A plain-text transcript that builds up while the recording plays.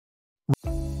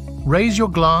Raise your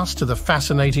glass to the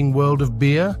fascinating world of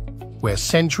beer, where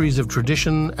centuries of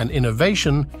tradition and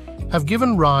innovation have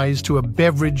given rise to a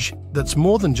beverage that's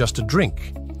more than just a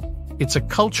drink. It's a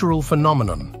cultural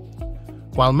phenomenon.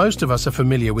 While most of us are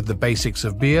familiar with the basics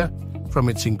of beer, from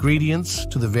its ingredients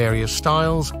to the various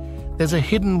styles, there's a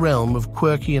hidden realm of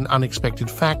quirky and unexpected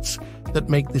facts that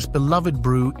make this beloved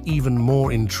brew even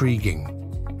more intriguing.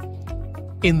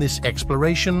 In this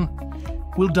exploration,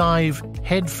 we'll dive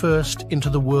headfirst into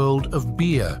the world of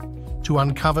beer to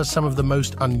uncover some of the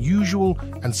most unusual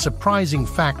and surprising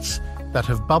facts that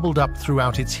have bubbled up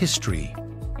throughout its history.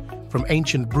 From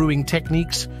ancient brewing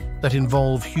techniques that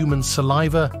involve human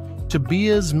saliva to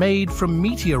beers made from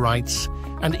meteorites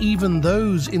and even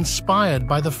those inspired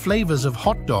by the flavors of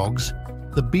hot dogs,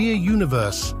 the beer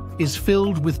universe is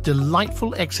filled with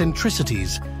delightful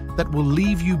eccentricities that will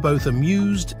leave you both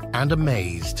amused and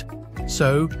amazed.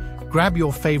 So, grab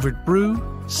your favorite brew,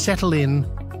 settle in,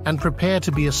 and prepare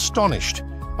to be astonished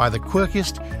by the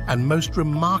quirkiest and most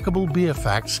remarkable beer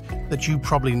facts that you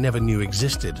probably never knew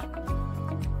existed.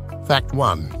 Fact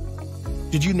 1.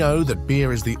 Did you know that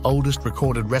beer is the oldest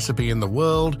recorded recipe in the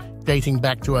world, dating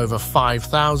back to over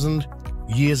 5,000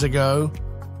 years ago?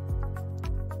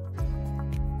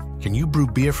 Can you brew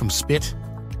beer from spit?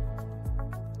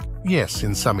 Yes,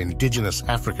 in some indigenous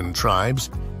African tribes,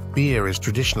 beer is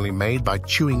traditionally made by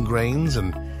chewing grains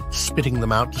and spitting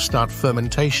them out to start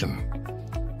fermentation.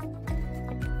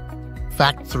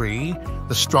 Fact 3.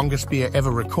 The strongest beer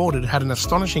ever recorded had an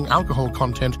astonishing alcohol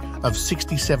content of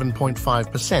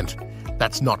 67.5%.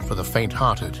 That's not for the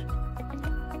faint-hearted.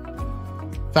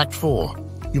 Fact 4.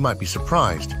 You might be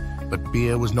surprised, but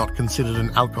beer was not considered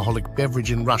an alcoholic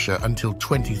beverage in Russia until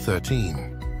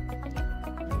 2013.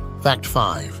 Fact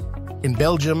 5. In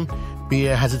Belgium,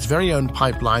 beer has its very own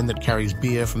pipeline that carries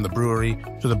beer from the brewery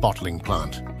to the bottling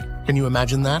plant. Can you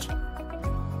imagine that?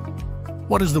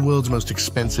 What is the world's most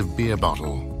expensive beer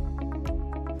bottle?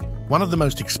 One of the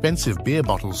most expensive beer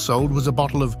bottles sold was a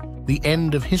bottle of The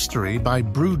End of History by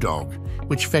Brewdog,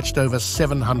 which fetched over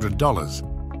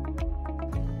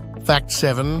 $700. Fact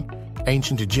 7.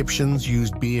 Ancient Egyptians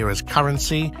used beer as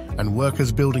currency, and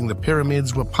workers building the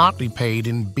pyramids were partly paid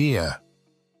in beer.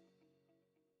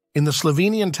 In the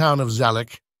Slovenian town of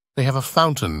Zalek, they have a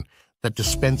fountain that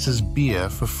dispenses beer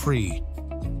for free.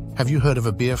 Have you heard of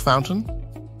a beer fountain?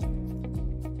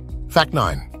 Fact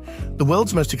 9. The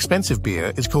world's most expensive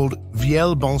beer is called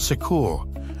Viel Bon Secours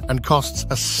and costs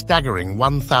a staggering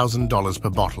 $1,000 per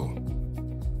bottle.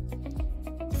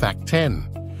 Fact 10.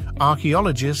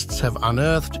 Archaeologists have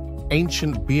unearthed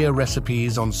ancient beer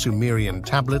recipes on Sumerian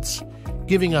tablets,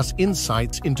 giving us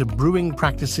insights into brewing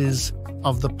practices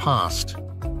of the past.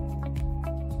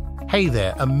 Hey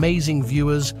there, amazing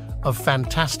viewers of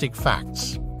Phantastik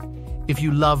Phacts. If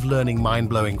you love learning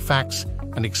mind-blowing facts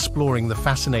and exploring the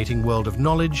fascinating world of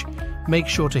knowledge, make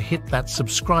sure to hit that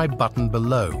subscribe button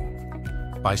below.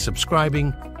 By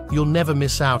subscribing, you'll never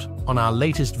miss out on our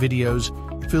latest videos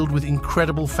filled with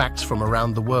incredible facts from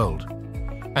around the world.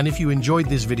 And if you enjoyed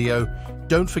this video,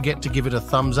 don't forget to give it a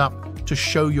thumbs up to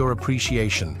show your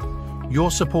appreciation.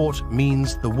 Your support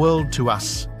means the world to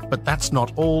us, but that's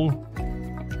not all.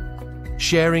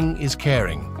 Sharing is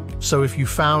caring, so if you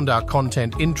found our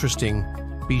content interesting,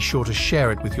 be sure to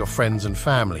share it with your friends and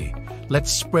family.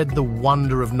 Let's spread the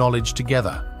wonder of knowledge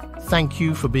together. Thank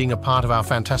you for being a part of our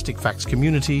Phantastik Phacts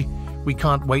community. We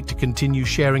can't wait to continue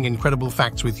sharing incredible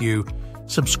facts with you.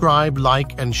 Subscribe,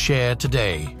 like, and share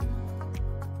today.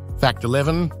 Fact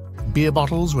 11. Beer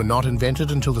bottles were not invented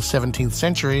until the 17th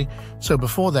century, so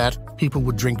before that, people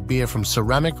would drink beer from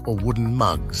ceramic or wooden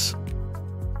mugs.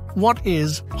 What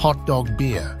is hot dog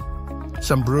beer?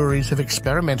 Some breweries have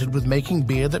experimented with making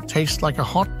beer that tastes like a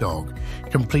hot dog,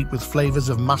 complete with flavors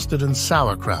of mustard and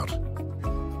sauerkraut.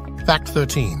 Fact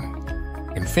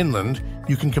 13. In Finland,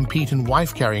 you can compete in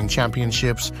wife-carrying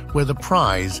championships where the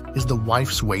prize is the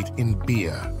wife's weight in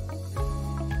beer.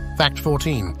 Fact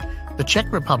 14. The Czech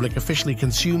Republic officially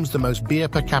consumes the most beer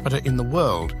per capita in the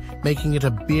world, making it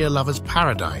a beer lover's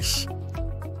paradise.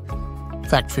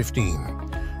 Fact 15.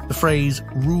 The phrase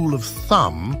rule of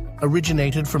thumb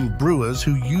originated from brewers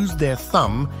who used their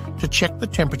thumb to check the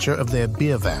temperature of their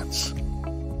beer vats.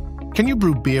 Can you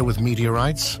brew beer with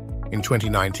meteorites? In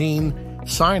 2019,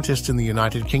 scientists in the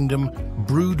United Kingdom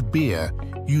brewed beer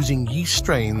using yeast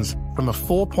strains from a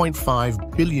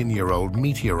 4.5 billion-year-old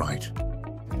meteorite.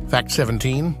 Fact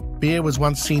 17. Beer was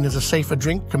once seen as a safer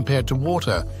drink compared to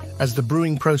water, as the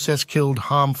brewing process killed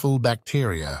harmful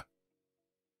bacteria.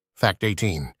 Fact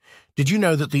 18. Did you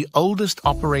know that the oldest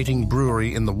operating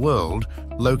brewery in the world,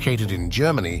 located in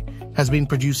Germany, has been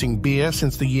producing beer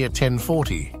since the year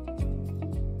 1040?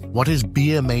 What is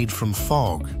beer made from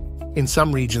fog? In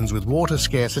some regions with water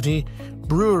scarcity,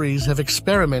 breweries have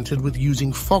experimented with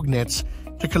using fog nets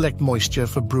to collect moisture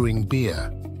for brewing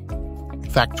beer.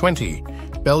 Fact 20.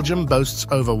 Belgium boasts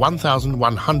over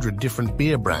 1,100 different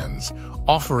beer brands,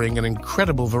 offering an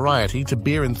incredible variety to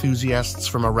beer enthusiasts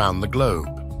from around the globe.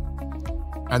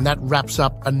 And that wraps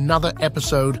up another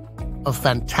episode of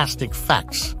Phantastik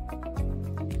Phacts.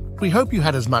 We hope you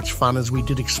had as much fun as we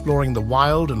did exploring the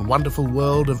wild and wonderful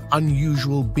world of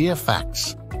unusual beer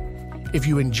facts. If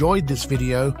you enjoyed this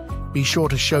video, be sure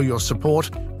to show your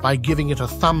support by giving it a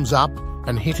thumbs up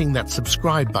and hitting that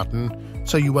subscribe button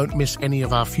so you won't miss any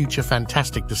of our future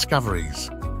fantastic discoveries.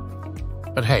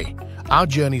 But hey, our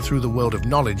journey through the world of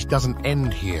knowledge doesn't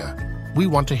end here. We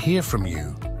want to hear from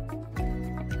you.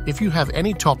 If you have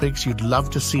any topics you'd love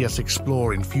to see us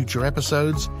explore in future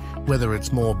episodes, whether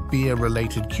it's more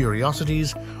beer-related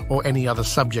curiosities or any other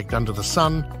subject under the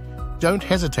sun, don't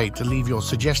hesitate to leave your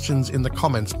suggestions in the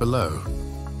comments below.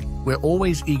 We're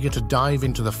always eager to dive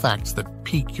into the facts that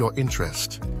pique your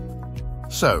interest.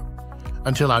 So,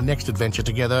 until our next adventure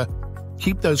together,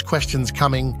 keep those questions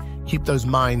coming, keep those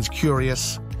minds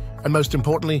curious, and most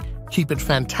importantly, keep it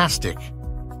fantastic.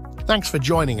 Thanks for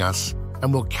joining us,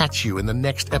 and we'll catch you in the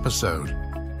next episode.